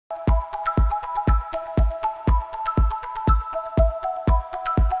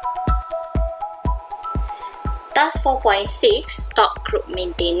Task 4.6, Stock Group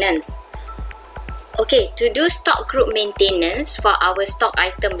Maintenance. Okay, to do stock group maintenance for our stock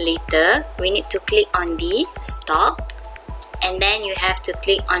item later, we need to click on the stock and then you have to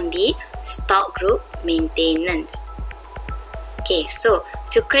click on the stock group maintenance. Okay, so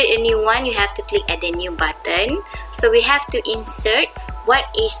to create a new one, you have to click at the new button. So we have to insert what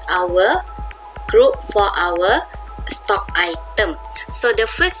is our group for our stock item. So the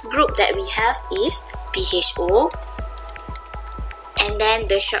first group that we have is PHO, and then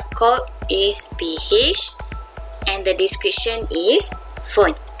the shortcode is PH, and the description is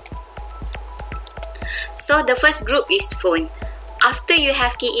phone. So the first group is phone. After you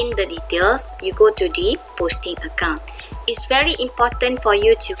have keyed in the details, you go to the posting account. It's very important for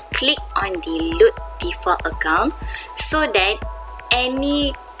you to click on the load default account so that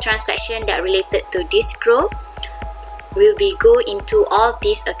any transaction that related to this group will be go into all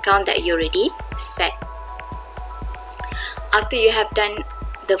these account that you already set. After you have done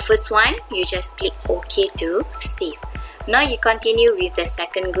the first one, you just click OK to save. Now you continue with the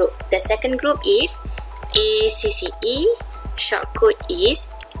second group. The second group is ACCE, shortcode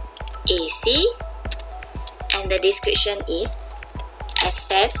is AC, and the description is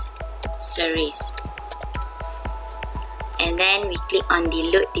accessories. And then we click on the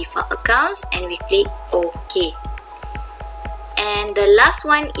load default accounts and we click OK. And the last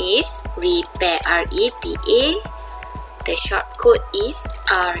one is repair, REPA. The shortcode is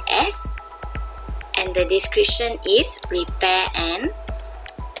RS, and the description is repair and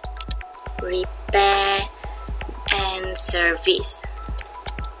service.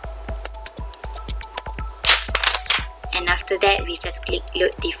 And after that, we just click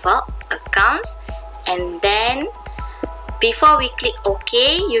load default accounts, and then before we click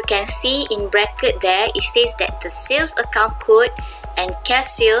OK, you can see in bracket there it says that the sales account code and cash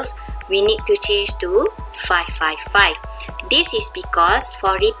sales we need to change to 555. This is because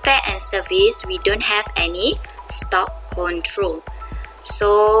for repair and service we don't have any stock control,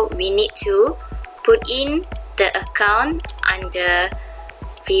 so we need to put in the account under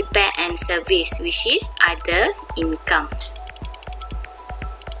repair and service, which is other incomes.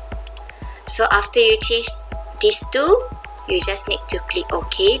 So after you change these two, you just need to click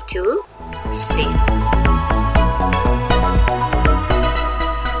OK to save.